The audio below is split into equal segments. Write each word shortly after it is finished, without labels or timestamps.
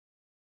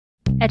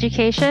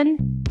Education,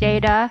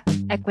 data,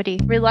 equity.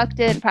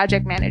 Reluctant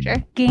project manager.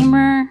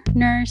 Gamer,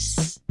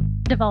 nurse,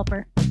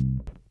 developer.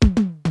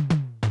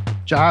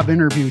 Job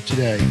interview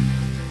today.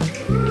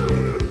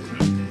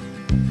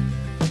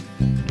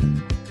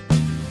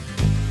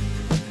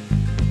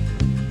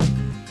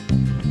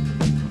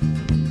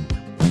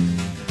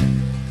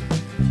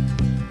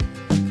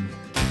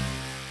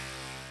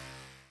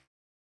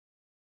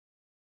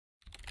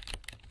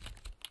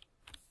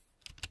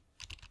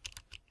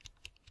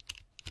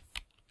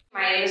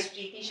 My name is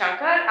Preeti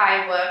Shankar.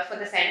 I work for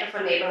the Center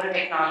for Neighborhood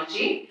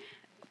Technology.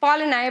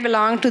 Paul and I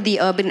belong to the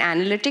Urban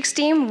Analytics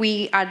team.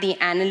 We are the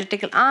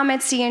analytical arm at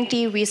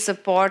CNT. We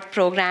support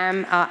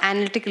program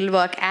analytical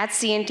work at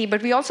CNT,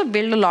 but we also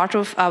build a lot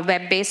of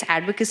web-based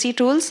advocacy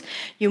tools.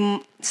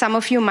 Some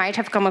of you might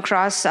have come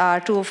across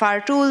two of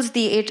our tools,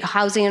 the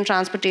Housing and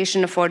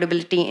Transportation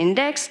Affordability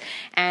Index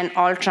and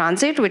All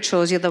Transit, which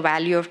shows you the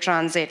value of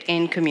transit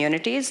in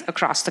communities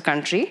across the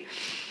country.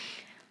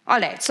 All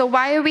right, so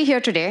why are we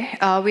here today?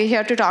 We're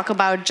here to talk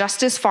about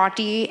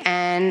Justice40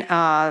 and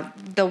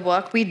the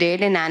work we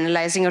did in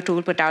analyzing a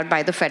tool put out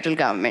by the federal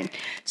government.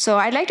 So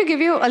I'd like to give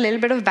you a little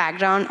bit of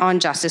background on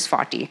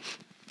Justice40.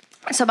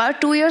 So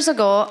about 2 years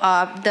ago,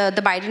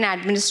 the Biden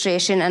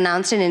administration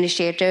announced an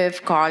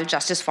initiative called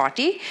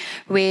Justice40,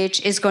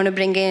 which is going to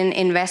bring in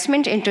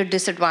investment into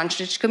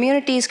disadvantaged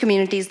communities,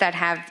 communities that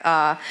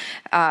have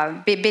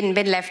been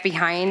left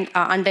behind,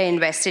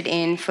 underinvested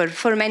in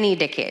for many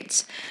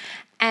decades.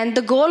 And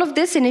the goal of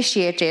this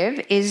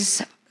initiative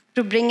is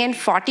to bring in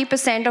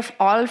 40% of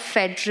all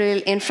federal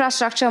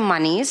infrastructure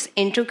monies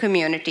into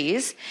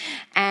communities,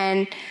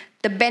 and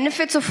the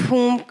benefits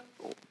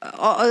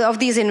of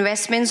these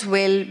investments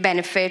will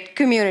benefit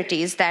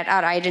communities that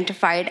are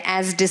identified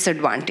as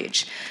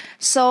disadvantaged.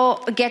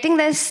 So getting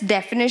this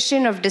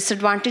definition of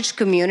disadvantaged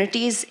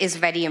communities is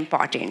very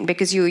important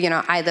because you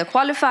either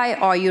qualify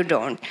or you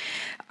don't.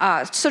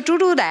 So to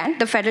do that,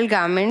 the federal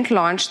government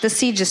launched the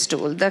CEJST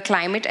tool, the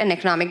Climate and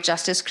Economic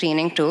Justice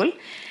Screening tool.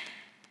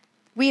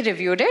 We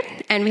reviewed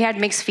it, and we had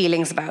mixed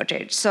feelings about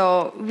it.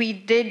 So we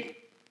did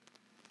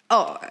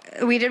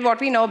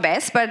what we know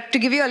best, but to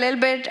give you a little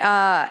bit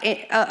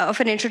of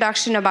an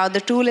introduction about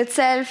the tool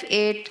itself,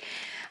 it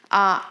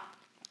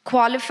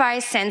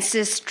qualifies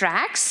Census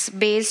Tracts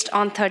based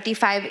on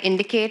 35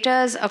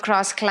 indicators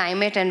across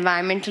climate,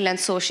 environmental, and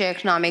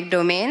socioeconomic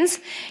domains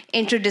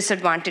into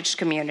disadvantaged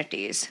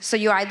communities. So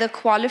you either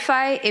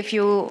qualify if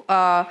you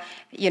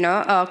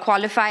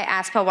qualify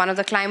as per one of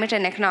the climate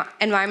and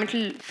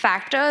environmental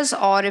factors,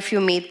 or if you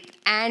meet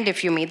the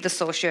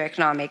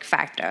socioeconomic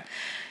factor.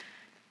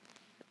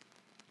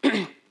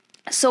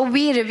 So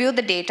we reviewed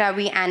the data,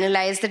 we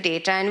analyzed the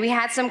data, and we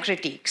had some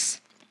critiques.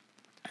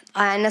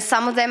 And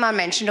some of them are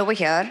mentioned over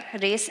here.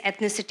 Race,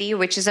 ethnicity,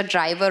 which is a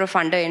driver of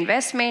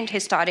underinvestment,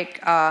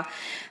 historic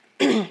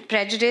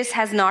prejudice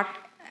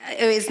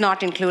is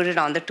not included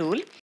on the tool.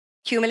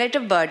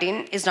 Cumulative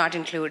burden is not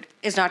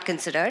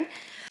considered.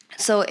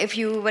 So if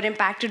you were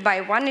impacted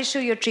by one issue,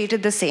 you're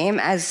treated the same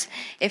as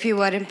if you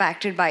were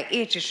impacted by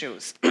 8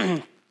 issues.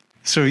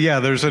 So yeah,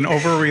 there's an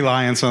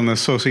over-reliance on the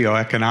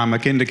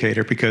socioeconomic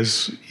indicator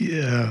because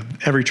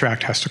every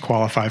tract has to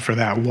qualify for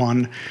that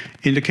one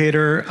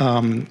indicator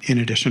in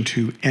addition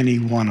to any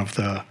one of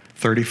the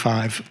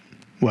 35,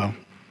 well,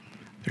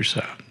 there's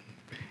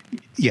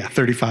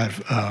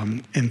 35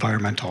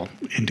 environmental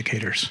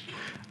indicators.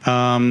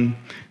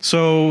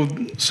 So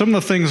some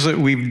of the things that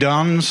we've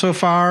done so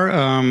far,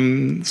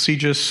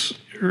 CEJST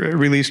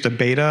released a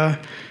beta.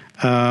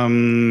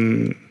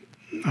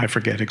 I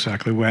forget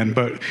exactly when,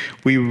 but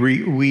they,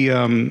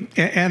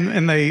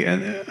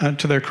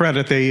 to their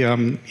credit,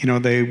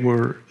 they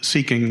were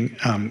seeking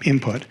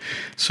input.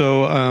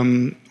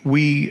 So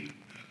we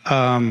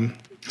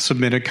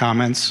submitted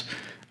comments,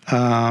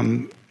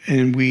 and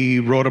we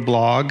wrote a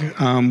blog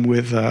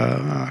with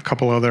a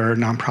couple other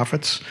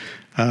nonprofits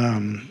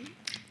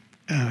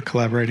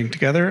collaborating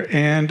together,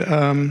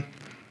 and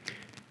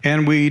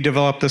we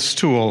developed this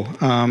tool.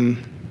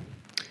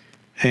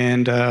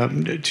 And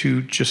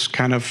to just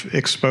kind of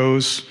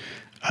expose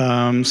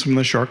some of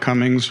the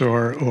shortcomings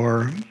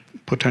or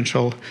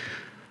potential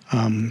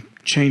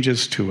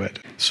changes to it.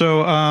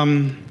 So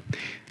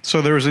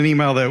there was an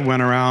email that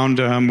went around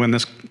when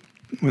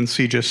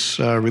CEJST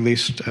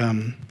released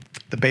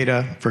the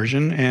beta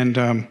version, and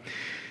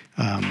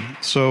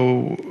this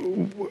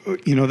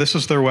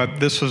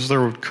is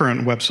their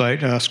current website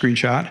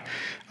screenshot,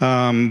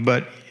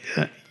 but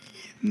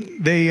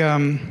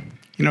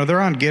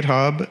they're on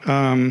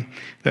GitHub.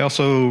 They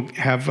also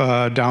have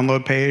a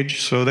download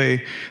page, so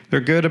they're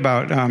good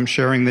about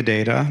sharing the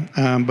data.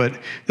 But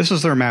this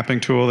is their mapping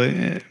tool.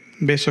 It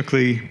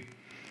basically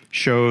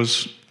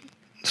shows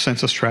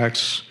census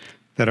tracts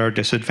that are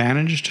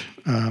disadvantaged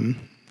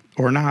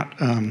or not.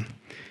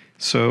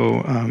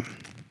 So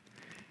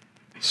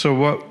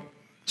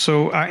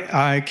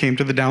I came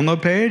to the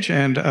download page,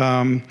 and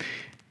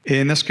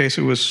in this case,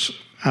 it was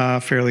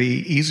fairly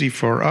easy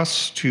for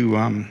us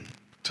to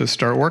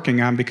start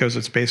working on because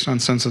it's based on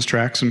census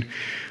tracts, and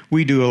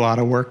we do a lot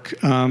of work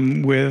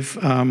with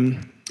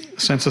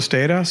census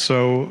data,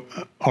 so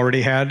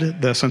already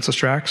had the census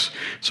tracts.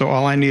 So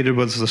all I needed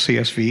was the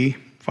CSV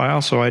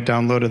file, so I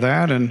downloaded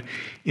that and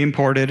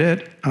imported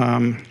it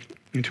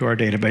into our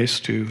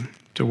database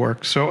to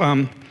work.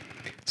 So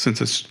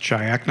since it's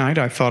Chiac night,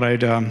 I thought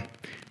I'd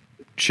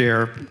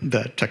share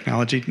the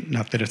technology.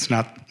 Not that it's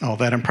not all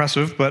that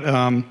impressive, but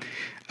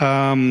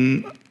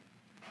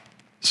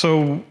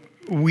so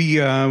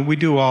we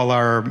do all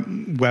our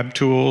web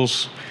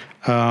tools.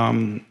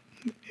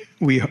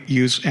 We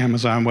use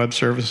Amazon Web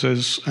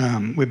Services.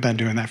 We've been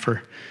doing that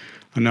for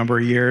a number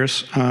of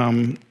years.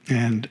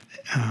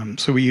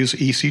 So we use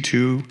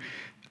EC2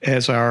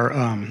 as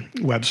our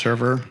web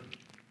server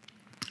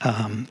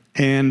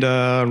and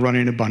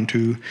running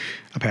Ubuntu,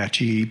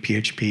 Apache,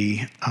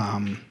 PHP.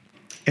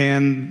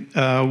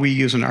 We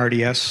use an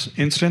RDS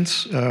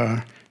instance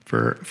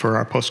for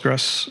our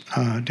Postgres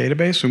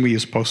database, and we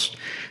use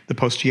the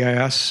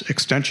PostGIS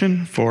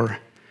extension for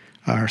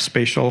our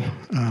spatial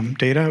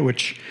data,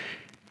 which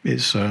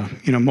is,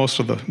 most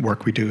of the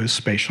work we do is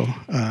spatial.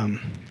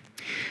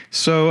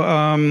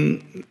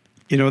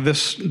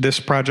 This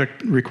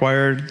project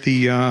required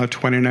the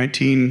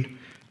 2019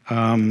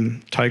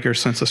 Tiger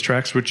Census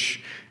Tracts, which,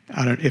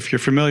 if you're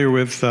familiar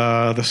with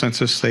the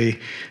census, they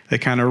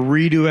kind of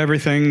redo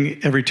everything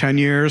every 10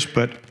 years,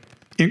 but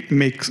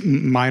make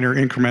minor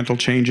incremental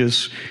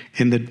changes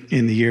in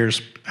the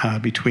years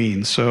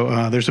between.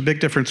 So there's a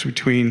big difference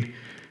between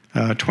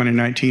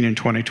 2019 and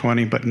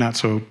 2020, but not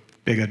so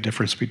big a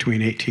difference between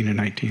 18 and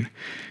 19.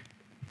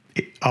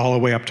 All the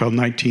way up till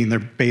 19, they're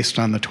based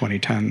on the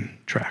 2010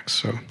 tracks.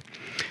 So,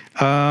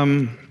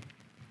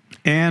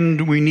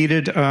 and we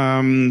needed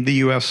the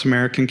U.S.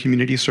 American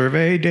Community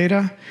Survey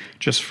data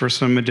just for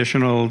some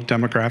additional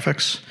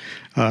demographics.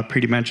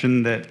 Preeti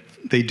mentioned that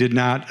they did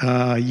not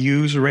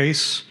use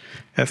race,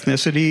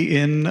 ethnicity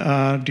in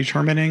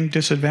determining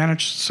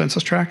disadvantaged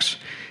census tracts,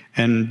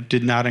 and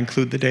did not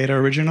include the data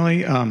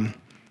originally.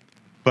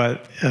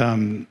 But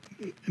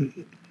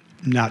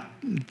not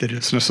that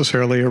it's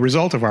necessarily a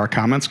result of our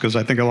comments, because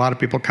I think a lot of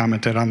people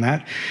commented on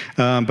that.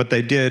 But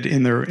they did,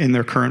 in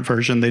their current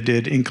version, they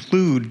did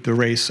include the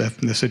race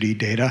ethnicity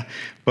data,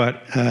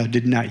 but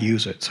did not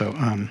use it. So,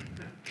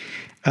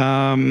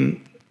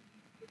 and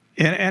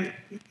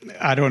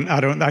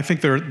I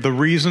think the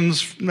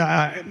reasons,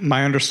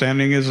 my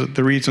understanding is that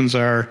the reasons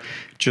are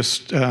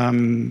just so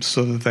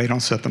that they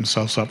don't set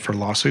themselves up for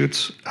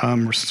lawsuits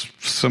or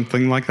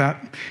something like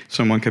that.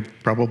 Someone could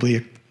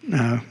probably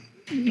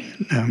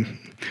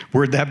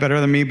word that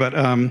better than me, but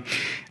and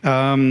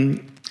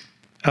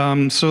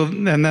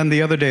then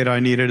the other data I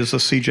needed is the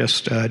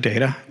CEJST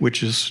data,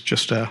 which is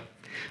just a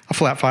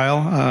flat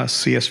file,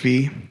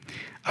 CSV.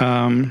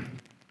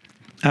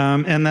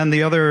 And then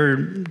the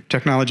other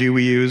technology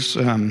we use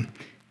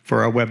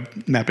for our web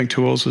mapping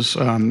tools is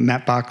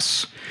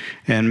Mapbox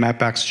and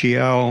Mapbox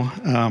GL.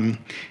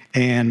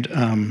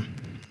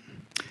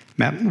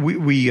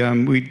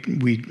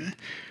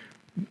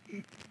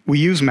 We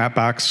use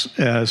Mapbox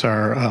as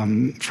our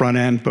front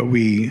end, but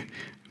we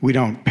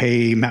don't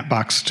pay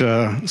Mapbox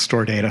to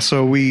store data.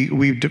 So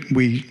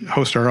we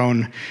host our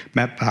own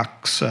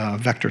Mapbox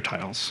vector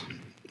tiles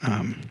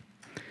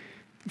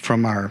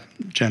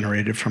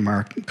generated from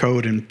our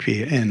code and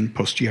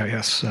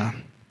PostGIS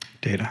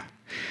data.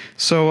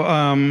 So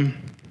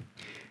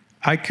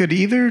I could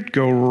either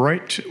go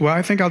well,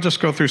 I think I'll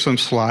just go through some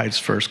slides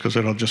first, because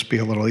it'll just be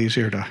a little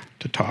easier to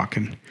talk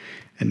and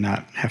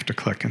not have to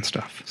click and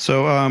stuff.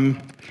 So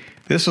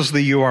this is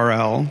the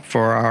URL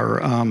for our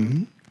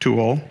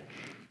tool,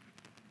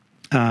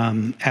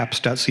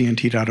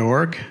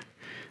 apps.cnt.org,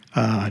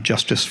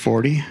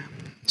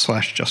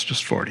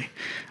 Justice40/Justice40.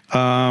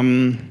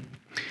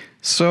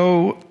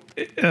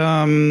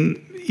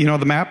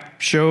 The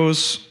map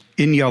shows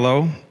in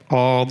yellow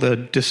all the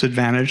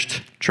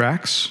disadvantaged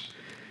tracts,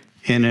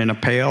 and in a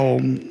pale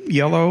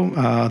yellow,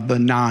 the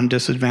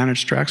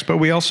non-disadvantaged tracts. But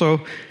we also,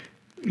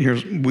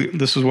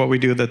 this is what we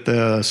do that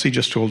the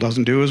CEJST tool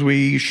doesn't do, is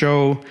we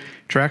show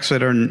tracts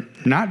that are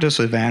not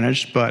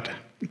disadvantaged, but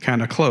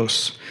kind of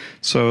close.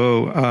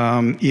 So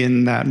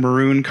in that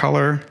maroon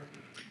color,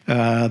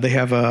 they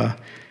have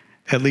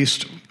at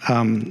least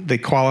they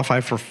qualify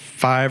for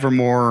 5 or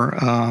more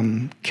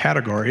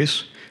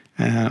categories.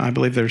 And I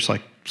believe there's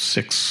like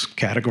 6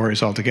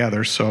 categories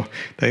altogether. So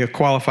they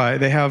qualify.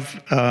 They have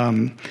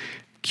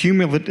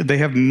they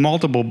have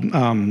multiple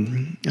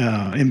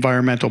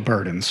environmental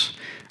burdens,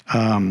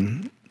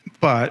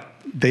 but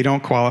they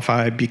don't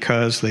qualify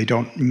because they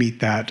don't meet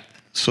that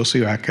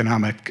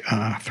socioeconomic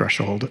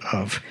threshold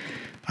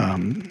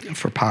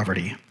for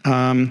poverty.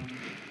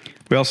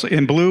 We also,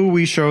 in blue,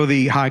 we show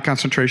the high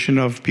concentration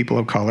of people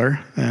of color,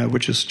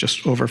 which is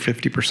just over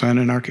 50%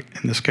 in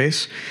this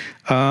case.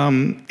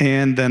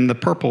 And then the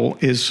purple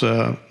is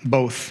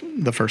both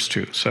the first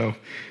two. So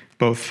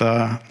both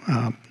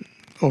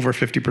over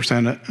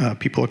 50%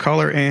 people of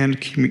color and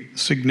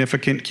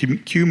significant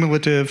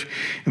cumulative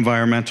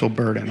environmental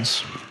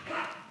burdens.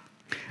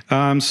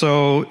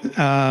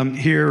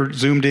 Here,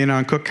 zoomed in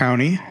on Cook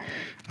County,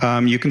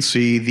 you can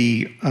see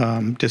the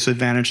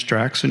disadvantaged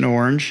tracts in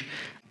orange.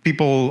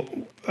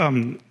 people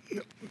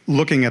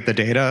looking at the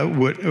data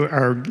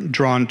are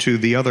drawn to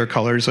the other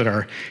colors that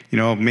are,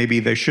 maybe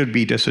they should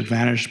be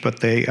disadvantaged, but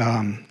they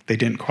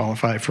didn't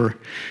qualify for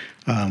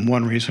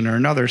one reason or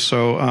another.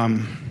 So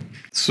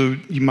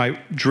you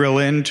might drill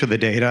into the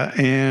data,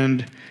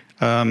 and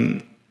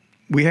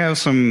we have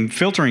some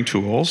filtering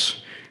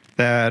tools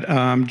that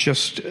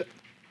just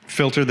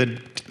filter the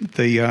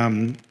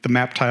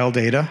map tile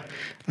data,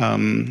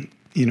 on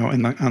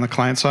the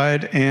client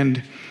side,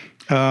 and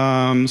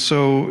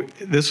so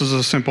this is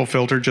a simple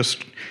filter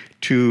just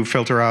to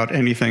filter out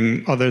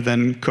anything other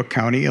than Cook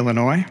County,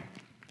 Illinois.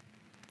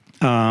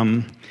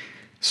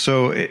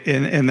 So,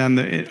 and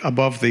then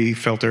above the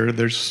filter,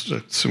 there's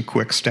some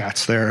quick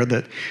stats there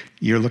that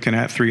you're looking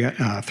at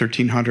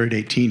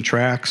 1,318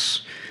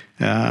 tracts,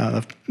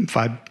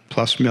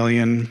 5+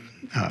 million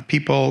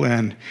people,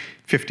 and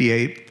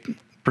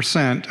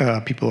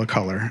 58% people of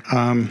color.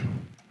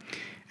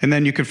 And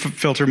then you could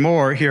filter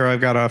more. Here I've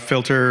got a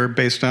filter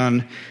based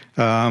on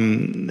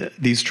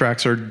these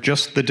tracts are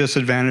just the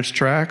disadvantaged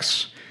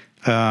tracts,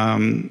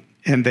 and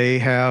they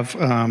have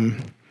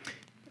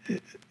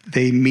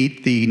they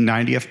meet the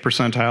 90th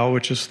percentile,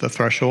 which is the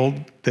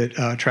threshold that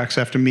tracts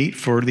have to meet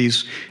for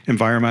these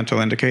environmental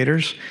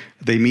indicators.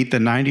 They meet the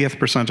 90th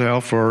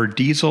percentile for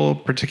diesel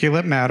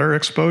particulate matter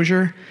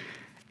exposure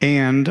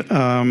and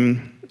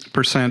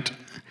percent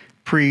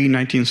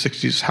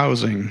pre-1960s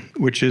housing,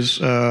 which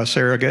is a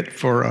surrogate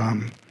for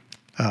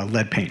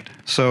lead paint.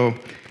 So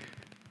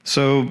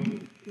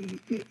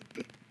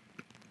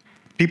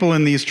people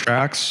in these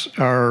tracts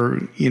are,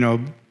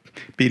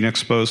 being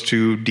exposed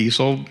to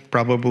diesel,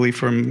 probably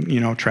from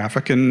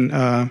traffic,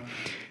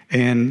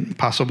 and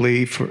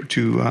possibly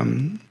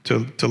to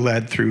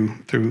lead through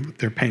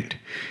their paint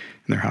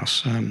in their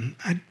house.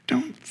 I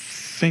don't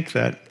think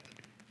that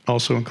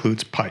also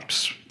includes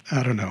pipes.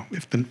 I don't know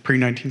if the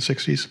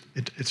pre-1960s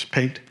it's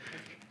paint.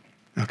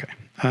 Okay.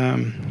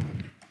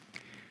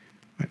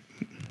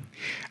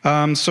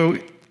 So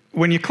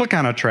when you click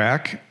on a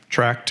tract,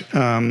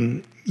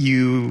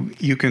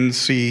 you can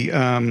see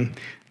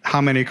how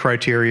many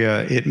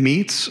criteria it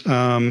meets,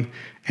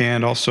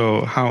 and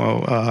also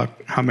how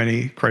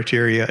many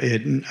criteria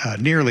it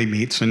nearly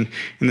meets. And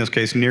in this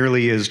case,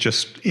 nearly is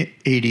just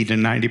 80 to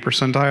 90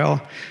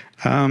 percentile,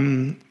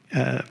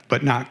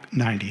 but not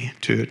 90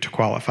 to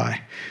qualify.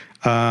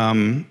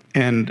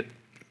 And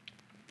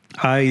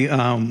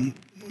I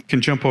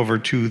can jump over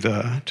to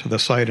the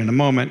site in a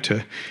moment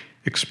to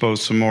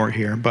expose some more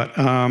here. But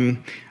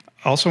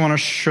also want to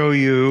show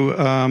you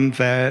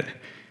that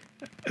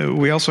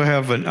we also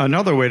have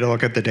another way to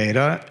look at the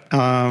data,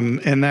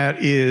 and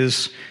that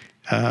is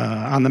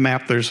on the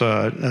map. There's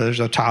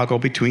a toggle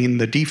between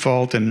the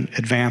default and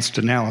advanced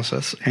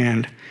analysis.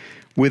 And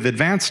with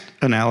advanced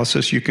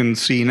analysis, you can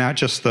see not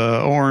just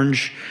the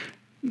orange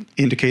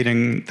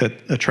indicating that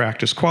a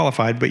tract is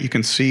qualified, but you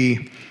can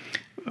see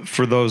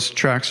for those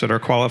tracts that are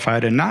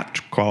qualified and not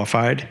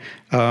qualified,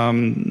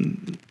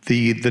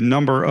 the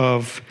number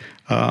of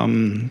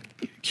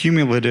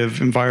cumulative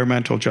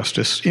environmental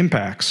justice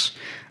impacts.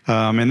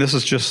 And this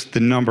is just the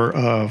number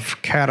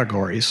of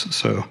categories.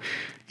 So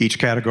each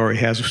category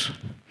has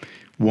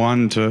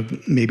 1 to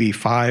maybe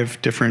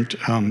 5 different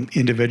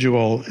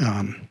individual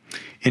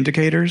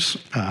indicators.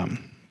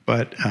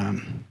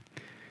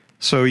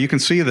 So you can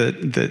see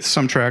that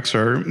some tracts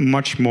are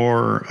much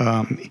more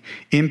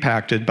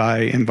impacted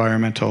by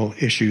environmental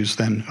issues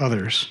than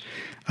others.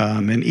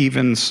 And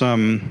even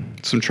some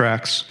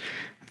tracts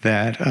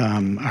that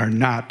are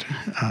not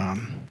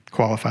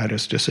qualified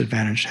as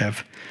disadvantaged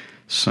have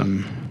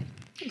some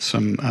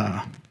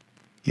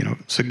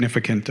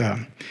significant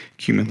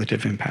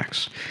cumulative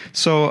impacts.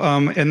 So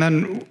and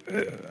then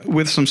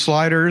with some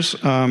sliders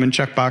and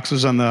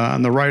checkboxes on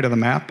the right of the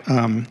map,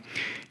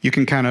 you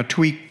can kind of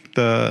tweak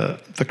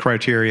the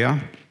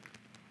criteria.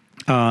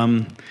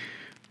 One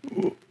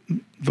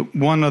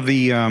of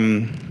the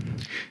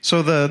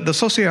so the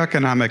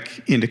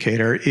socioeconomic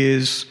indicator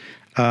is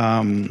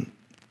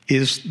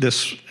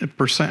this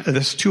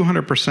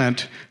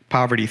 200%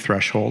 poverty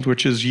threshold,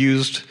 which is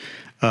used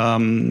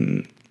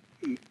kind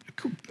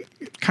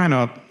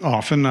of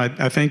often,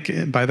 I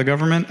think, by the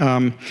government.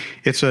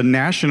 It's a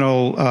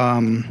national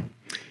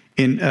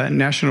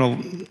national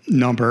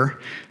number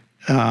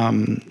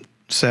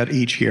set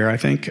each year, I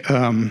think,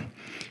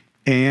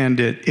 and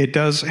it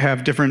does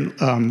have different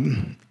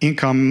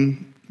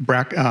income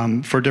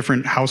for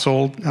different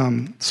household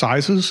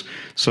sizes.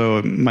 So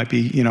it might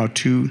be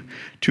two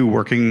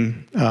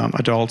working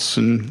adults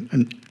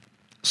and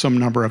some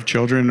number of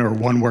children, or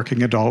one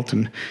working adult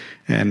and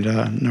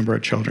a number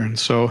of children.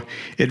 So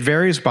it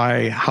varies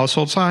by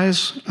household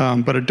size,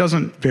 but it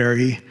doesn't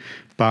vary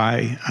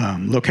by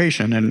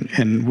location.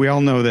 And we all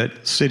know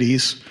that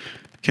cities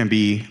can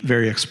be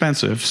very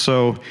expensive.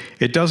 So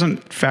it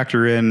doesn't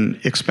factor in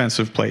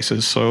expensive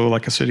places. So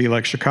like a city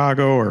like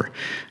Chicago or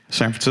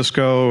San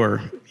Francisco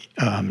or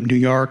New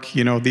York,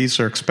 these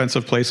are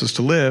expensive places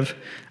to live,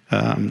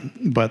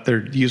 but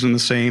they're using the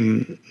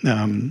same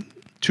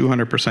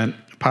 200%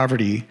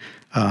 poverty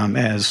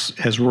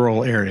as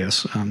rural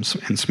areas in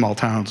small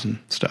towns and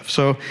stuff.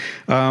 So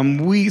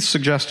we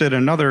suggested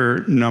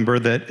another number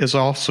that is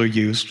also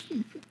used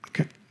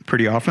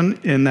pretty often,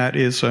 and that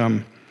is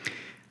a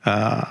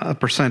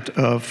percent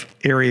of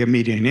area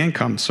median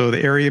income. So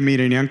the area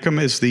median income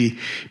is the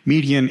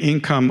median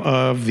income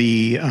of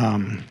the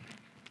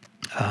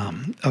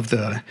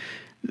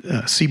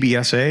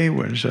CBSA,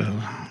 which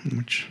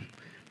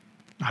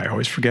I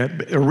always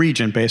forget, a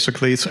region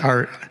basically. It's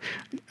our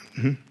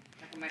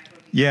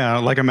yeah,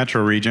 like a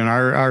metro region.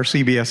 Our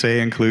CBSA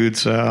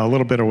includes a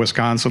little bit of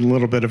Wisconsin, a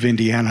little bit of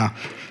Indiana,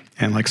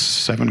 and like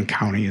 7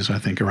 counties, I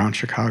think, around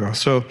Chicago.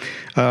 So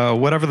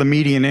whatever the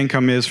median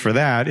income is for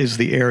that is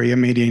the area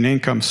median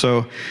income.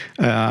 So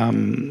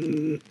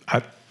I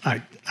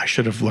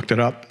should have looked it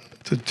up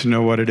to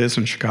know what it is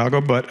in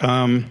Chicago. But,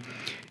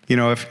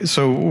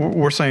 so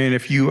we're saying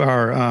if you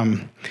are,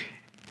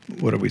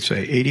 what do we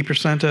say,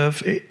 80%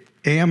 of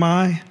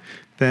AMI,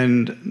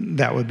 then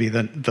that would be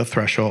the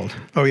threshold.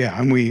 Oh, yeah,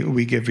 and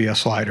we give you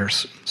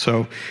sliders.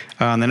 So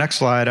on the next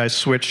slide, I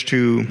switched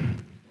to...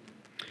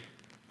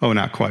 Oh,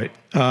 not quite.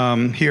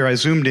 Here I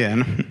zoomed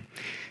in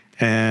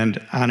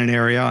and on an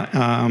area,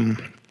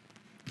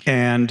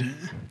 and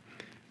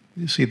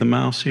you see the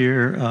mouse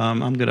here.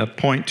 I'm going to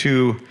point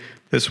to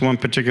this one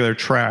particular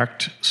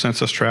tract,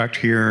 census tract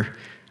here.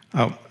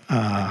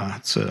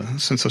 It's a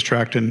census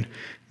tract in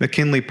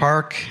McKinley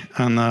Park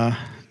on the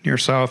near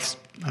south.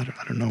 I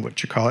don't know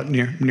what you call it,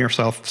 near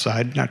south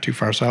side, not too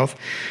far south.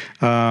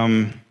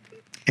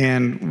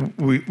 And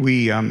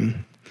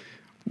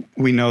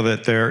we know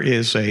that there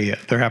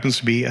happens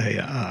to be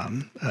a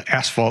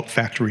asphalt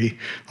factory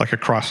like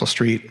across the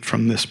street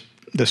from this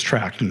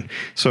tract, and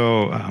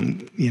so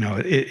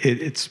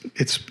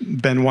it's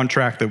been one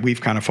tract that we've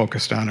kind of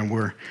focused on, and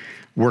we're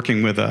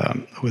working with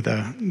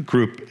a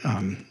group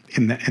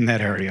in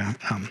that area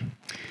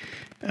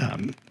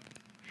on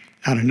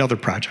another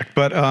project.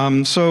 But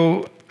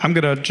so I'm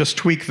going to just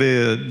tweak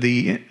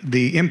the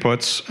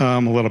inputs a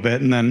little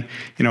bit, and then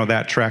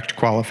that tract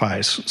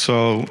qualifies.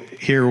 So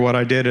here, what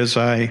I did is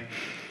I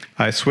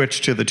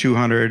switched to the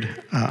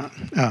 200.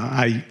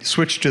 I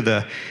switched to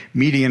the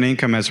median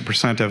income as a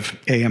percent of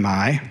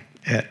AMI,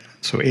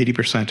 so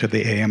 80% of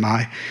the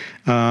AMI,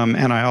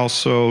 and I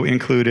also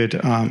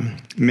included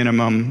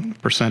minimum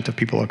percent of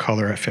people of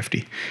color at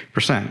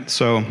 50%.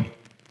 So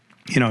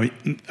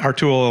our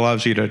tool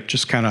allows you to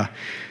just kind of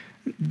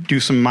do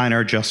some minor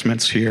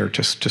adjustments here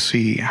just to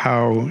see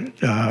how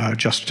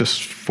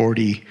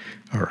Justice40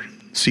 or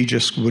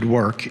CEJST would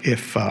work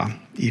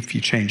if you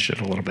changed it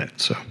a little bit.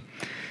 So,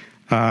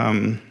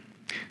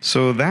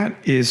 so that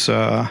is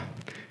the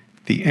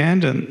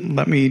end. And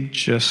let me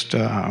just,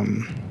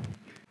 and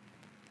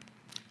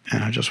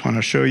I just want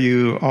to show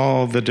you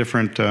all the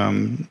different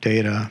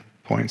data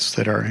points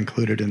that are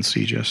included in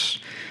CEJST.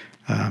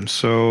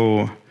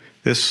 So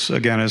this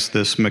again is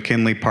this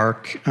McKinley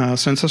Park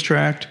census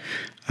tract.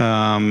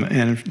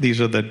 And these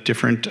are the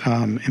different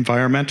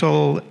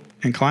environmental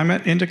and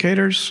climate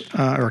indicators,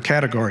 or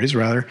categories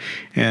rather.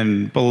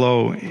 And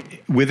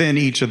within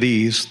each of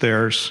these,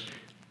 there's,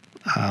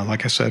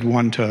 like I said,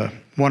 one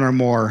or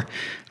more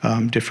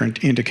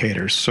different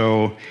indicators.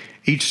 So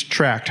each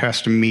tract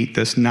has to meet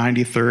this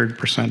 90th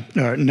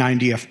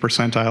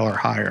percentile or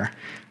higher.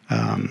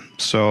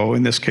 So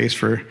in this case,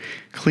 for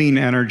clean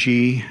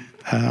energy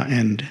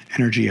and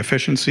energy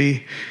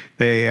efficiency,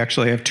 they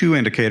actually have 2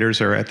 indicators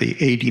that are at the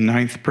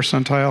 89th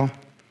percentile,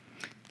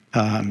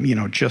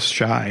 just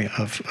shy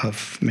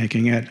of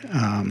making it.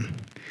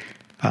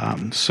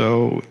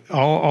 So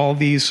all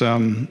these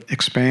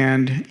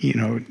expand,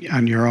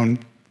 on your own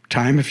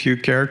time if you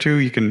care to.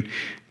 You can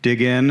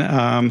dig in.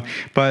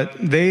 But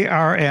they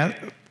are at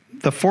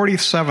the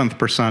 47th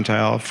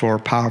percentile for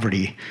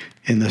poverty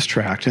in this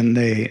tract, and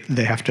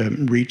they have to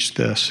reach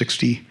the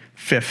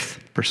 65th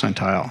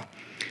percentile.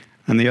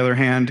 On the other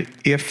hand,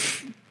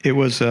 if it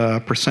was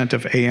a percent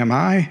of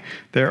AMI,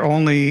 they're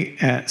only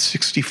at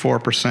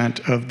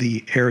 64% of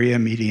the area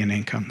median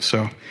income.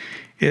 So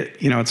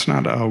it's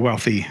not a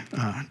wealthy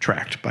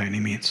tract by any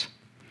means.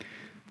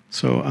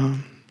 So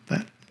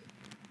that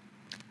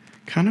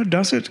kind of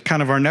does it.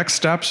 Kind of our next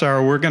steps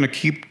are we're going to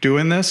keep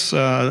doing this.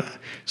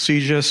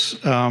 CEJST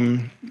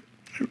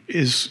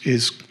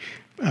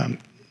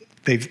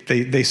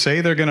they say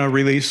they're going to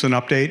release an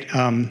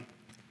update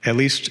at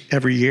least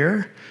every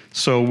year.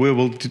 So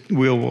we'll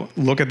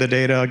look at the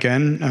data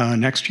again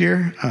next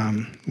year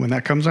when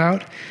that comes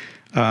out.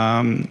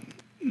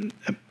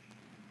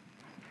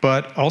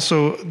 But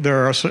also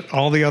there are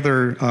all the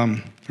other,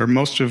 or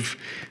most of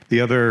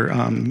the other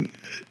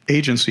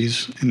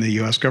agencies in the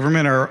U.S.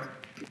 government are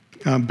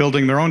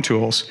building their own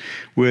tools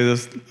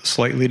with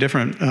slightly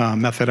different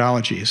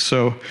methodologies.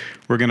 So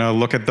we're going to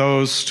look at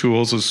those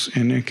tools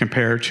and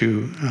compare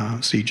to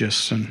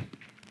CEJST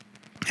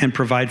and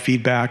provide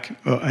feedback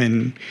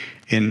in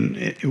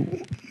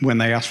when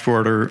they ask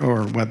for it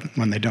or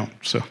when they don't.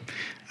 So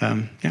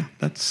yeah,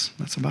 that's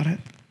about it.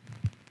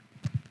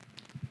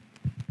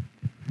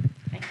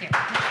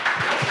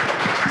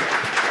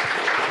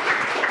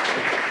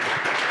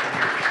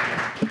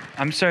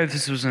 I'm sorry if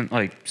this wasn't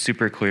like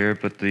super clear,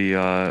 but the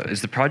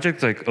is the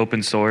project like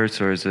open source,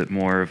 or is it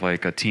more of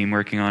like a team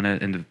working on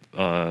it and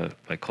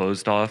like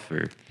closed off,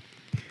 or?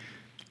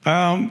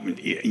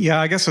 Yeah,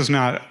 I guess it's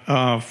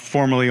not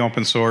formally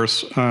open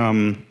source,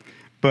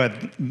 but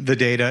the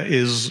data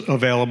is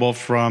available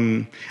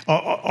from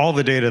all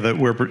the data that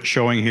we're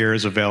showing here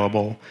is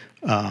available.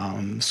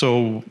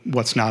 So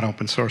what's not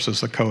open source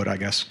is the code, I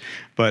guess.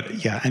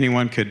 But yeah,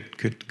 anyone could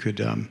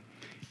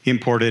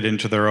import it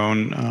into their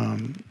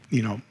own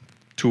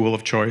tool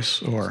of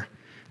choice or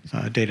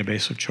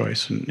database of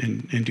choice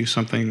and do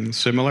something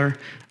similar.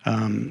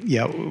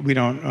 Yeah, we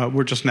don't.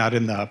 We're just not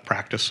in the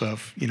practice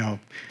of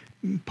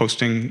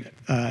posting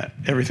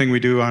everything we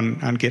do on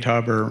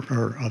GitHub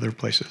or other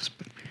places.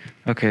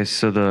 Okay,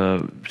 so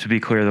to be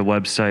clear, the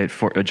website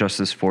for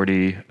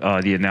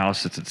Justice40, the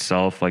analysis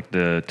itself, like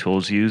the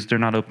tools used, they're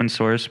not open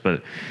source,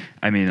 but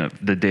I mean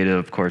the data,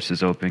 of course,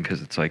 is open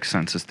because it's like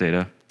census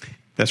data.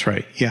 That's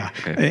right. Yeah,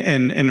 okay.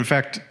 And in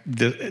fact,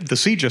 the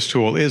CEJST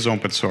tool is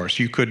open source.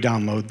 You could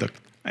download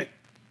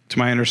to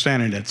my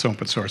understanding, it's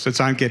open source.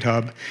 It's on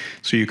GitHub,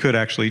 so you could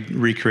actually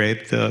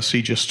recreate the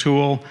CEJST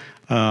tool.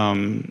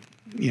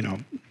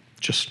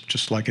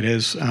 Just like it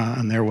is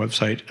on their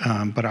website,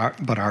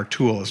 but our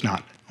tool is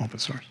not open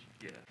source.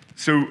 Yeah.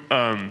 So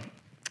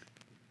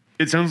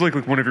it sounds like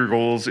one of your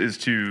goals is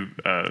to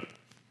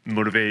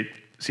motivate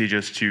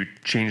CEJST to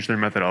change their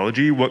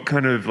methodology. What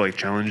kind of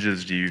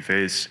challenges do you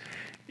face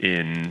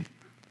in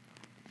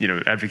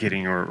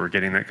advocating or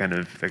getting that kind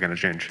of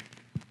change?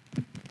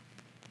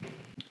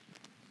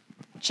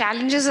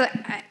 Challenges,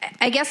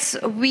 I guess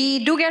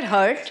we do get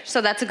heard, so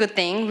that's a good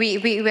thing.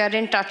 We are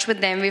in touch with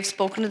them. We've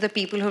spoken to the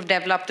people who've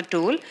developed the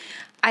tool.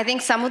 I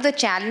think some of the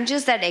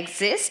challenges that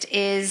exist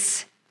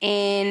is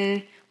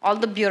in all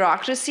the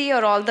bureaucracy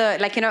or all the,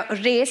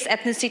 race,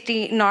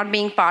 ethnicity not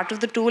being part of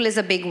the tool is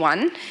a big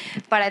one.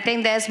 But I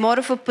think there's more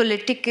of a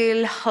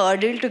political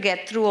hurdle to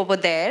get through over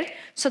there.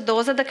 So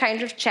those are the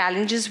kind of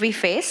challenges we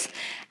face.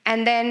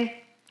 And then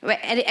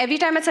every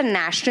time it's a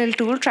national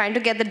tool, trying to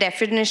get the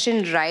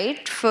definition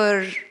right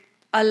for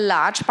a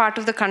large part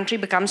of the country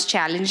becomes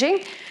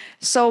challenging.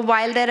 So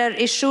while there are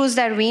issues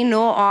that we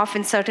know of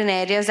in certain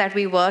areas that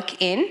we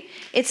work in,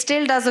 it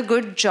still does a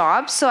good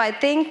job. So I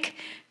think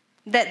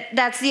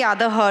that's the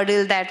other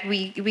hurdle that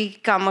we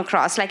come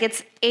across.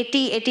 It's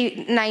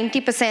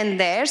 90%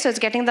 there, so it's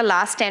getting the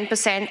last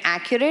 10%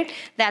 accurate.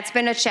 That's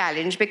been a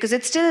challenge because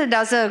it still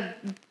does a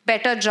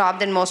better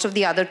job than most of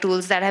the other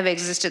tools that have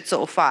existed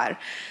so far.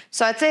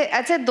 So I'd say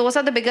those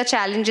are the bigger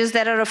challenges.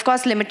 There are, of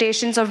course,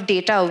 limitations of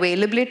data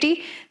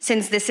availability.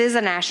 Since this is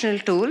a national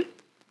tool,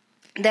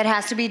 there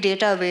has to be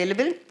data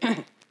available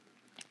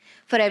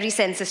for every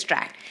census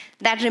tract.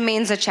 That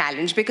remains a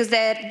challenge because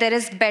there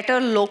is better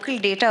local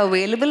data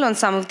available on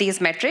some of these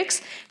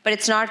metrics, but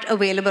it's not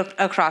available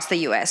across the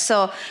US.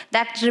 So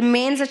that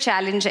remains a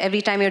challenge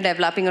every time you're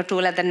developing a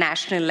tool at the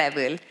national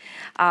level.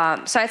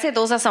 So I'd say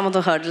those are some of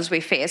the hurdles we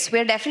face.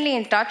 We're definitely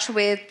in touch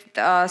with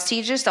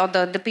CEJST or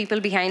the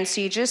people behind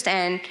CEJST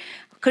and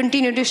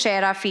continue to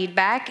share our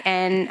feedback.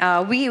 And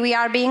we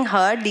are being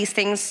heard. These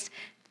things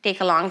take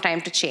a long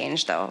time to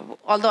change, though.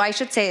 Although I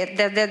should say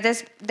that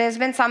there's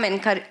been some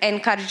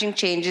encouraging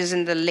changes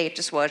in the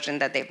latest version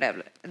that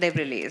they've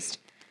released.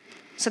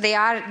 So they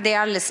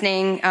are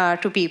listening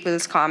to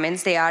people's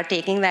comments. They are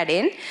taking that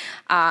in.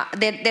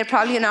 They're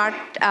probably not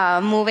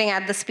moving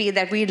at the speed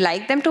that we'd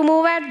like them to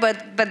move at,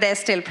 but there's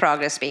still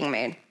progress being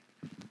made.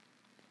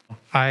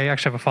 I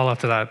actually have a follow-up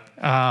to that.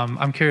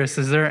 I'm curious,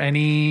 is there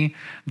any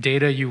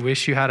data you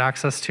wish you had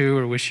access to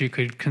or wish you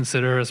could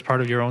consider as part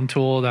of your own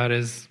tool that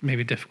is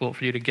maybe difficult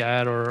for you to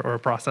get or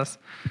process?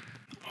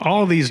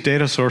 All of these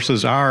data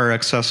sources are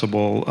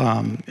accessible.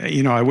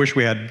 I wish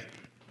we had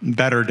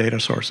better data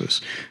sources.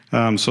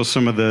 So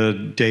some of the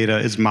data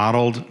is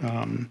modeled.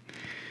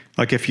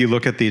 Like if you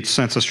look at the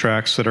census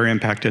tracts that are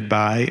impacted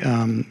by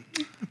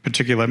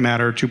particulate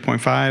matter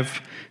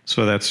 2.5,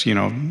 so that's,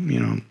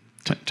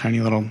 tiny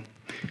little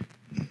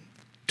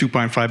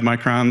 2.5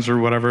 microns or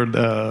whatever,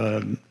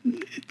 the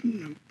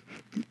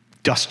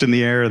dust in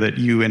the air that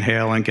you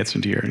inhale and gets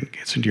into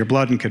your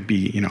blood and could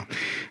be,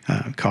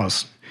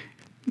 cause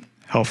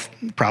health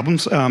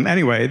problems.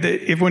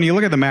 Anyway, when you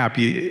look at the map,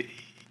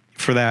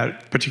 for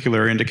that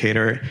particular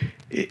indicator,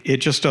 it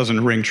just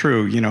doesn't ring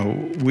true.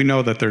 We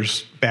know that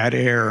there's bad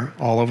air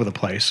all over the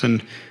place,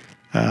 and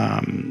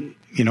another,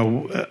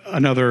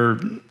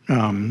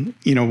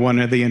 one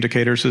of the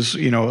indicators is,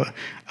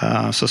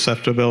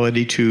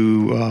 susceptibility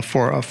to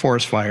for a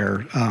forest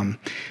fire.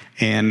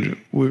 And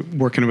we're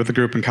working with a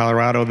group in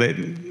Colorado that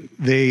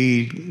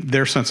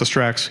their census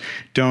tracts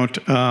don't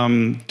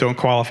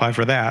qualify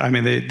for that. I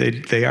mean,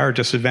 they are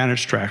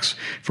disadvantaged tracts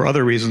for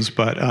other reasons,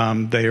 but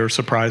they are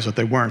surprised that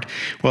they weren't.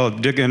 Well,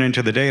 digging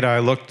into the data, I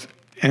looked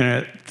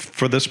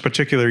for this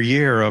particular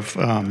year of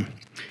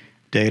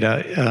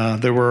data.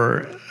 There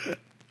were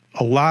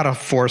a lot of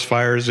forest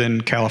fires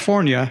in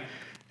California,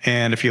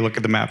 and if you look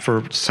at the map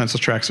for census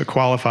tracts that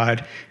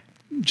qualified,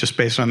 just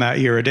based on that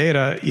year of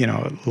data,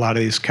 a lot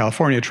of these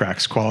California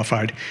tracts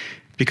qualified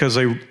because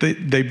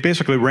they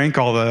basically rank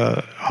all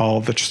the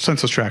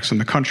census tracts in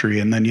the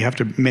country, and then you have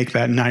to make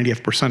that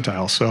 90th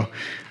percentile. So,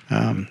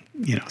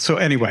 so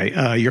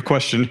anyway, your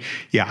question,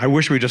 yeah, I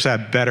wish we just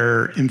had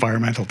better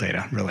environmental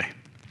data, really.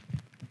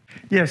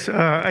 Yes,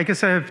 I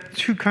guess I have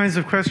two kinds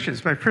of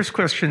questions. My first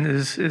question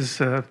is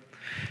I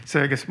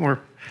guess more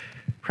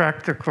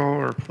practical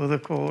or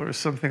political or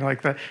something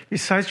like that.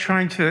 Besides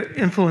trying to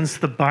influence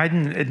the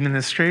Biden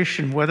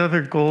administration, what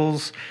other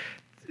goals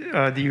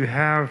do you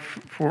have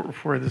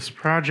for this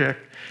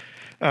project?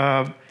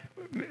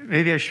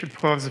 Maybe I should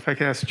pause if I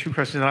can ask two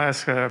questions. I'll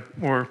ask a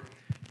more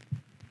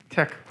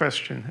tech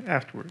question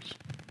afterwards.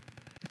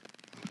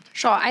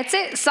 Sure. I'd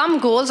say some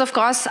goals, of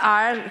course,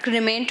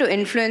 remain to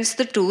influence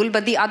the tool,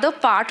 but the other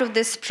part of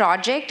this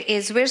project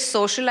is we're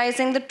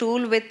socializing the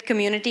tool with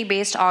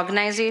community-based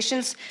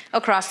organizations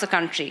across the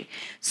country.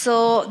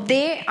 So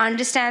they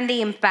understand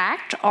the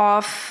impact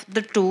of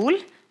the tool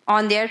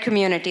on their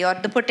community, or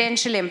the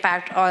potential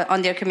impact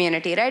on their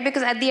community, right?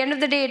 Because at the end of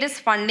the day, it is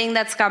funding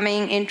that's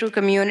coming into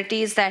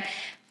communities that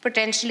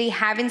potentially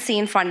haven't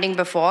seen funding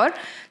before.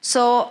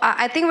 So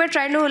I think we're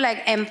trying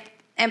to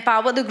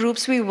empower the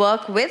groups we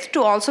work with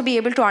to also be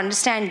able to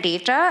understand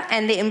data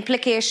and the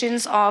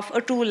implications of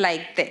a tool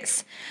like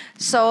this.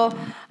 So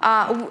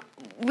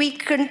we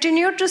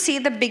continue to see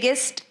the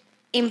biggest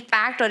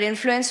impact or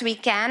influence we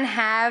can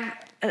have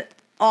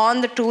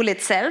on the tool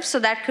itself. So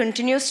that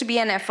continues to be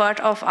an effort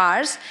of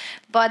ours.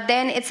 But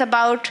then it's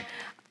about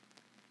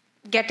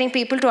getting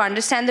people to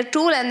understand the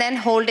tool and then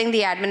holding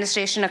the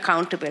administration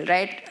accountable,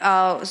 right?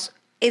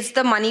 Is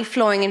the money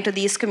flowing into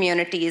these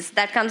communities?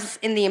 That comes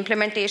in the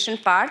implementation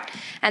part,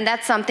 and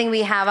that's something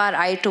we have our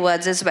eye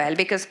towards as well,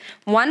 because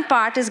one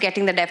part is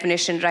getting the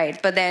definition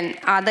right, but then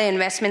are the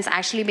investments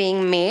actually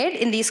being made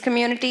in these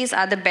communities?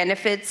 Are the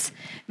benefits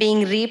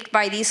being reaped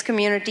by these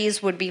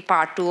communities? Would be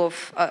part two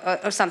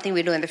of something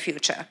we do in the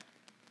future.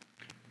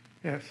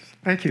 Yes,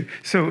 thank you.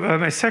 So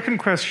my second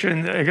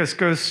question, I guess,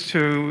 goes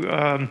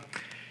to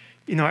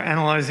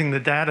analyzing the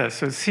data.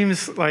 So it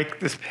seems like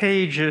this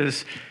page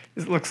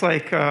it looks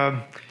like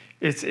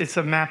it's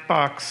a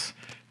Mapbox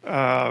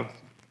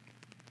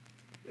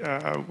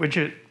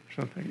widget or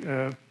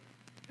something,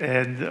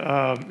 and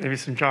maybe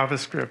some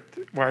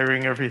JavaScript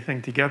wiring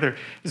everything together. I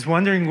was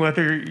wondering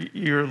whether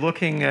you're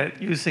looking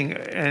at using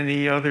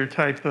any other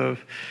type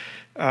of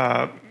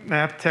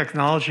map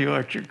technology.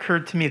 It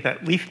occurred to me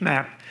that leaf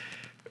map,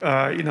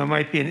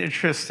 might be an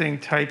interesting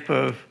type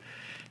of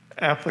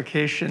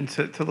application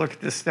to look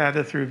at this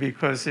data through,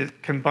 because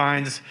it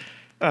combines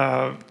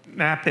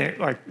mapping,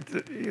 like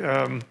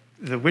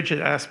the widget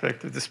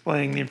aspect of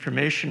displaying the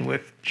information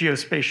with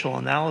geospatial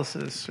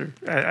analysis. Or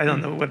I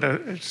don't know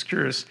whether, I'm just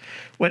curious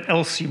what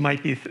else you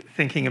might be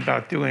thinking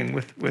about doing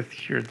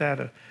with your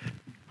data.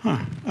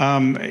 Huh.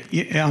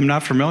 I'm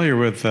not familiar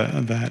with that.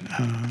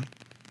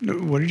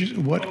 What did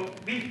you? What? Oh,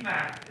 leaf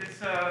map.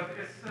 It's a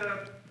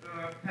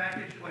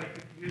package like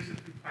you use it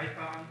through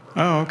Python.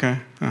 Oh,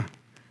 okay. Huh.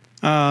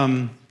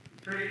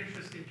 Very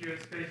interesting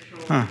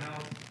geospatial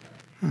analysis.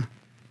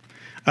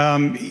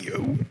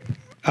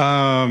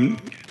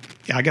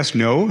 I guess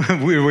no.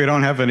 we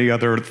don't have any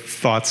other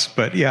thoughts,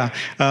 but yeah,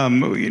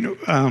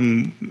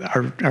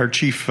 our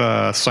chief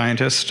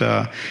scientist,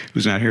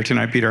 who's not here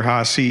tonight, Peter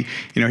Haas,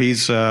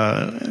 he's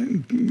a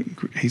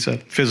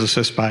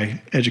physicist by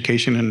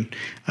education,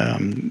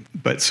 and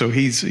but so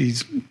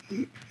he's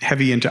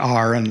heavy into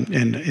R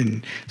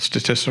and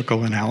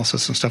statistical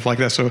analysis and stuff like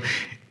that. So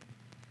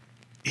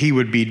he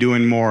would be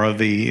doing more of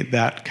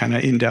that kind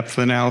of in-depth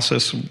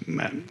analysis.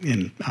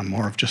 I'm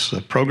more of just a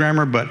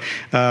programmer, but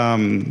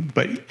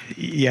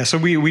yeah. So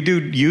we do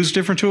use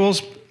different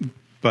tools,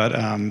 but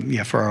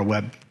yeah, for our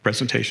web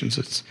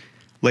presentations,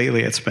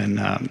 lately it's been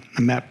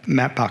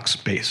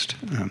Mapbox based,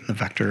 the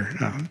vector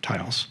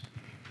tiles.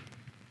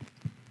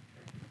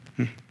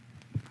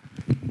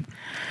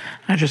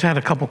 I just had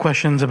a couple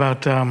questions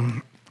about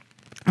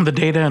the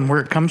data and where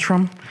it comes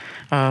from.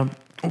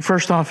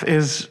 First off,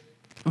 is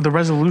the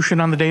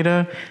resolution on the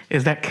data,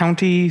 is that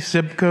county,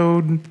 zip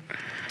code?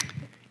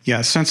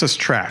 Yeah, census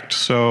tract.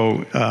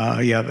 So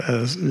yeah,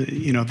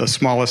 the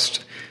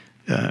smallest,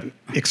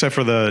 except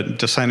for the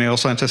decennial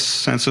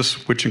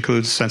census, which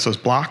includes census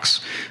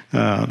blocks,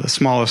 the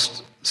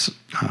smallest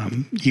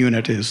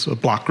unit is a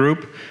block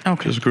group,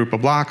 which is a group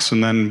of blocks,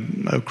 and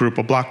then a group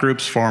of block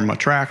groups form a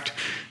tract.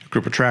 A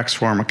group of tracts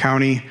form a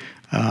county.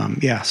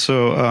 Yeah,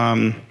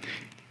 so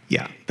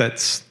yeah,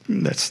 that's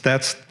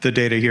the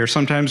data here.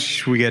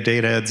 Sometimes we get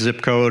data at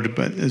zip code,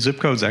 but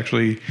zip code's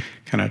actually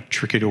kind of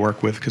tricky to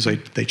work with because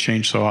they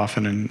change so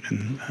often.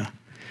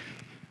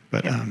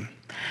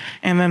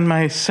 And then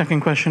my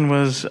second question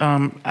was,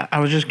 I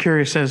was just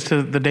curious as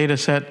to the data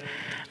set.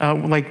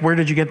 Like, where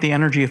did you get the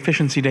energy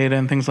efficiency data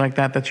and things like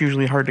that? That's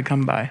usually hard to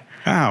come by.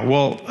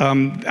 Well,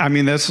 I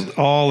mean, that's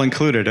all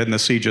included in the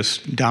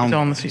CEJST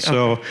download.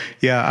 So,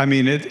 yeah, I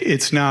mean,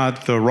 it's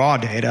not the raw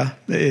data.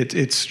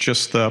 It's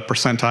just the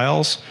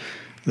percentiles.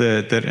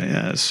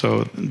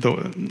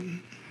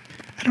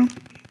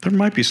 There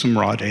might be some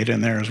raw data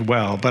in there as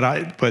well,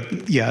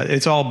 but yeah,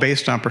 it's all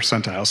based on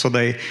percentile. So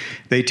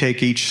they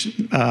take each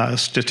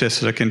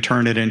statistic and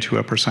turn it into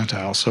a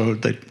percentile. So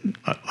they,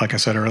 like I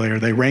said earlier,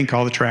 they rank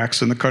all the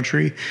tracts in the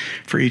country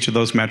for each of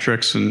those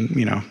metrics, and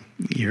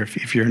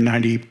if you're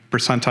 90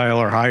 percentile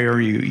or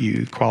higher,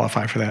 you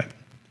qualify for that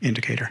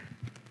indicator.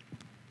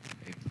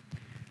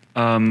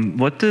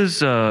 What does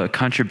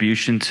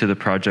contribution to the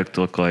project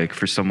look like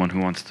for someone who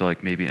wants to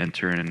maybe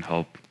enter in and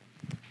help?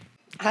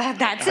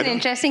 That's an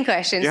interesting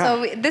question. Yeah.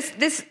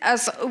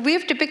 So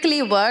we've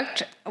typically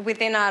worked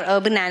within our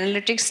urban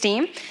analytics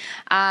team.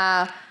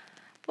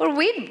 Well,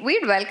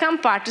 we'd welcome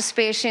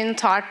participation,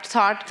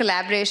 thought,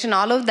 collaboration,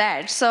 all of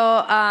that.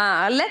 So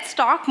let's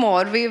talk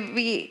more.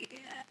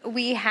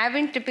 We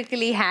haven't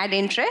typically had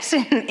interest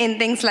in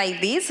things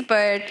like these,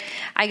 but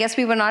I guess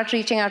we were not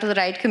reaching out to the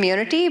right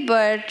community.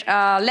 But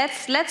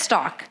let's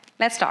talk.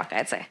 Let's talk,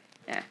 I'd say.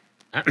 Yeah.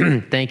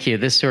 Thank you.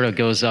 This sort of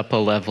goes up a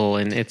level,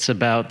 and it's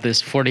about this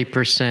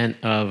 40%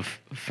 of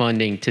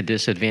funding to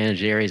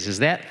disadvantaged areas. Is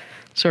that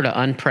sort of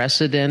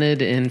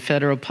unprecedented in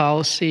federal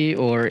policy,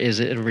 or is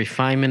it a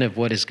refinement of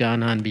what has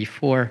gone on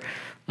before?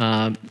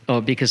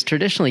 Because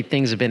traditionally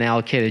things have been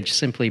allocated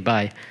simply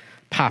by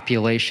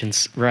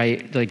populations,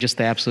 right? Like just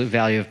the absolute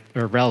value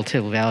or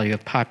relative value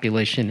of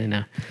population in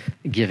a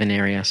given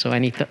area. So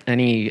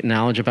any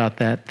knowledge about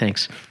that?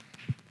 Thanks.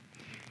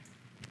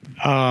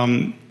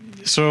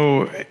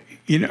 So,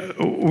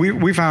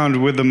 we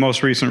found with the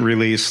most recent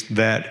release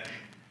that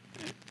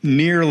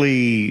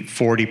nearly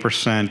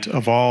 40%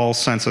 of all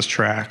census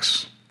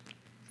tracts,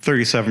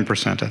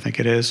 37% I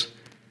think it is,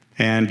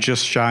 and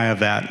just shy of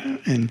that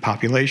in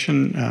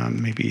population,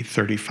 maybe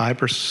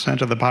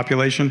 35% of the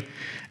population,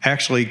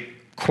 actually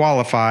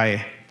qualify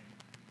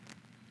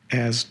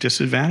as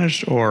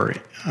disadvantaged or,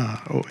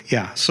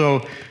 yeah.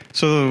 So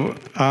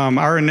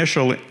our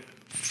initial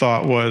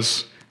thought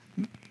was,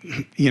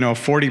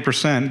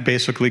 40%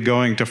 basically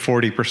going to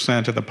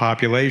 40% of the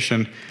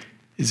population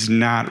is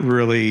not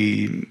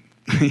really,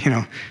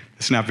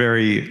 it's not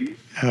very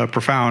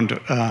profound.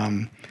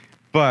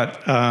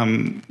 But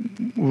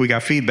we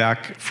got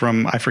feedback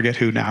from, I forget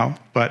who now,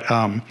 but,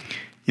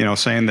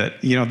 saying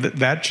that,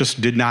 that just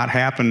did not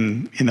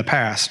happen in the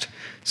past.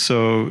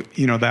 So,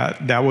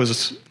 that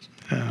was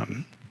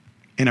an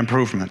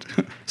improvement,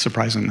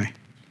 surprisingly.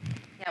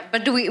 Yeah,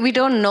 but we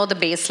don't know the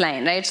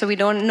baseline, right? So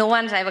no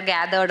one's ever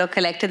gathered or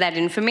collected that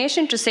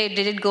information to say,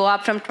 did it go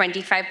up from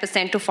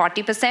 25% to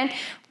 40%?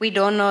 We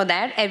don't know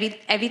that.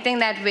 Everything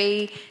that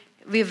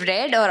we've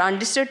read or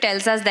understood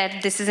tells us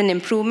that this is an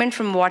improvement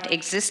from what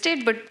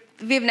existed, but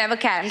we've never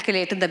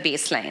calculated the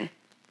baseline.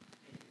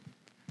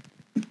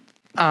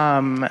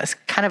 It's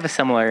kind of a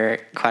similar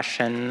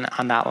question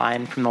on that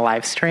line from the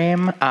live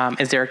stream.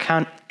 Is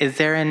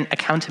there an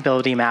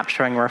accountability map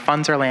showing where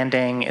funds are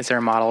landing? Is there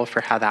a model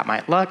for how that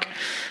might look?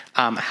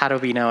 How do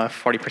we know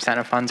if 40%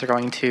 of funds are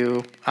going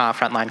to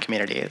frontline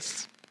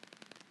communities?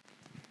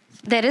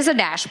 There is a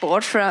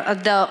dashboard.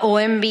 The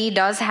OMB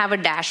does have a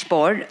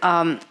dashboard.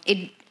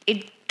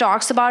 It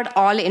talks about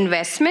all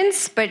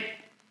investments, but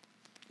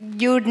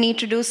you'd need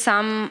to do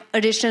some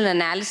additional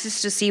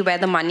analysis to see where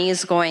the money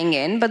is going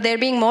in. But they're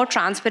being more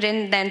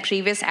transparent than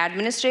previous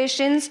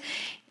administrations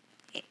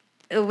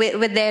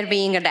with there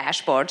being a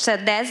dashboard. So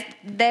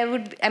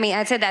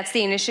I'd say that's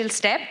the initial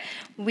step.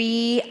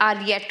 We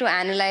are yet to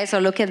analyze or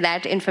look at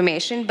that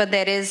information, but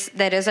there is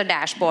a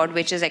dashboard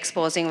which is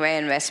exposing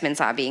where investments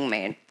are being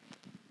made.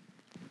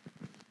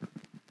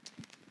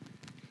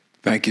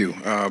 Thank you.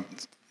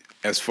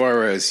 As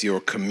far as your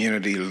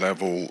community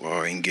level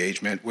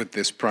engagement with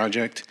this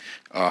project,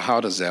 how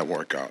does that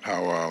work out?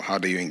 How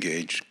do you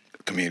engage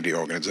community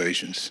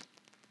organizations?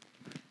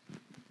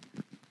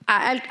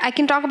 I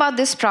can talk about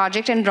this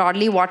project and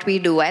broadly what we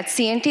do. At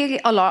CNT,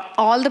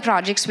 all the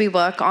projects we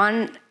work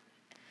on,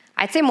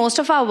 I'd say most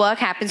of our work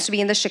happens to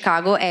be in the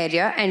Chicago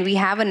area, and we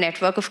have a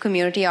network of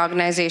community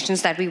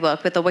organizations that we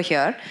work with over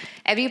here.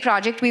 Every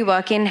project we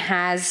work in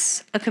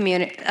has a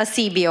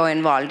CBO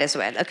involved as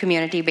well, a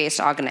community-based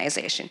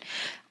organization.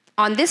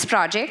 On this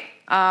project,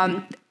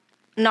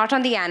 not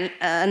on the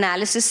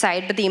analysis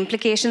side, but the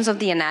implications of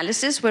the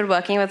analysis, we're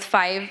working with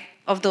 5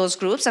 of those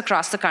groups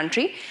across the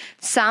country,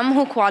 some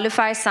who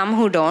qualify, some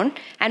who don't.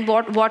 And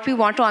what we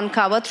want to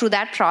uncover through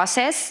that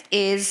process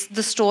is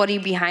the story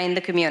behind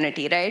the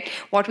community, right?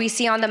 What we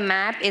see on the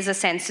map is a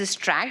census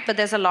tract, but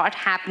there's a lot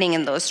happening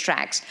in those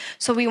tracts.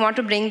 So we want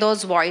to bring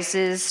those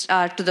voices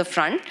to the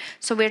front.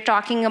 So we're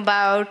talking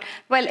about,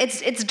 well,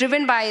 it's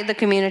driven by the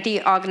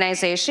community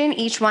organization.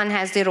 Each one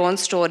has their own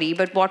story,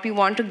 but what we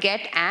want to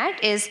get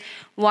at is,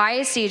 why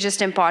is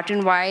CEJST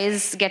important? Why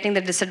is getting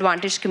the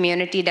disadvantaged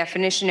community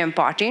definition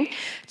important?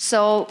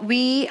 So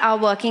we are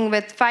working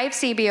with 5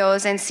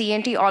 CBOs, and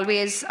CNT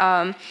always,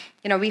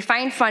 we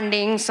find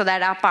funding so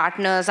that our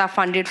partners are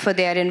funded for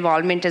their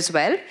involvement as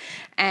well.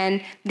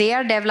 And they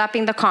are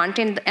developing the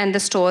content and the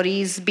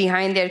stories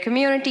behind their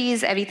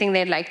communities, everything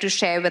they'd like to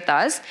share with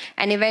us.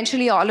 And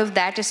eventually all of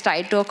that is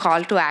tied to a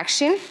call to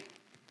action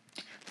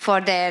for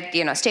their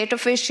state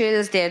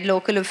officials, their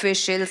local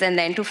officials, and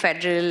then to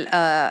federal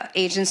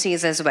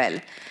agencies as well.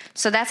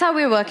 So that's how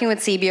we're working with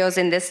CBOs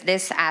in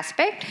this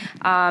aspect.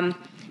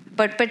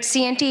 But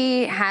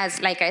CNT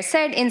has, like I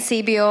said, in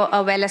CBO,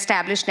 a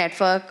well-established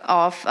network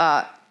of,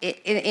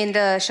 in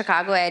the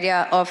Chicago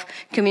area, of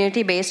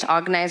community-based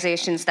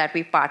organizations that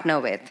we partner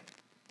with.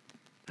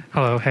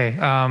 Hello, hey.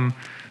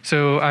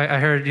 So I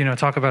heard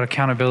talk about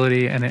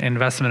accountability and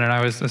investment, and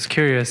I was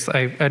curious.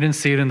 I didn't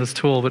see it in this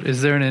tool, but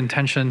is there an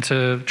intention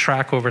to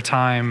track over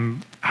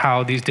time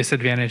how these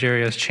disadvantaged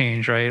areas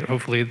change, right?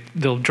 Hopefully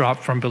they'll drop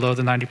from below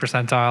the 90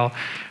 percentile.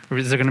 Or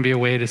is there going to be a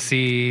way to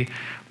see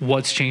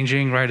what's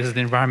changing, right? Is it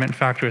the environment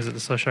factor? Is it the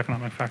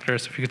socioeconomic factor?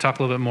 So if you could talk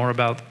a little bit more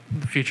about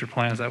the future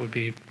plans, that would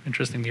be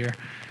interesting to hear.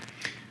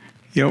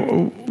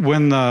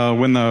 When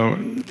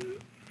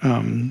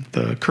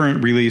the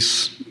current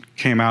release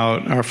came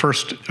out, our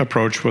first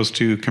approach was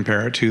to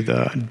compare it to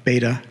the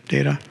beta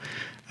data.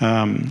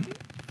 I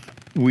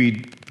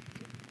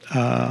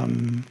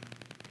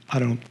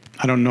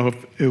don't know if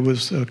it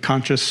was a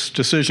conscious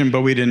decision,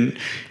 but we didn't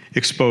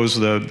expose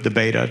the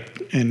beta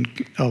and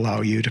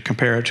allow you to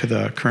compare it to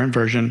the current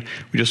version.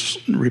 We just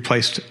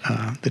replaced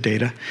the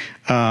data.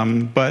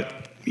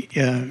 But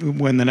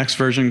when the next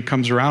version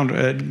comes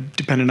around,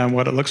 depending on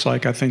what it looks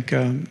like, I think,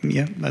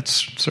 that's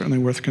certainly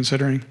worth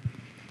considering.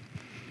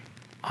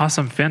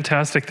 Awesome.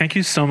 Fantastic. Thank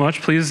you so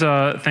much. Please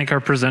thank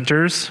our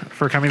presenters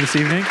for coming this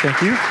evening.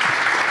 Thank you.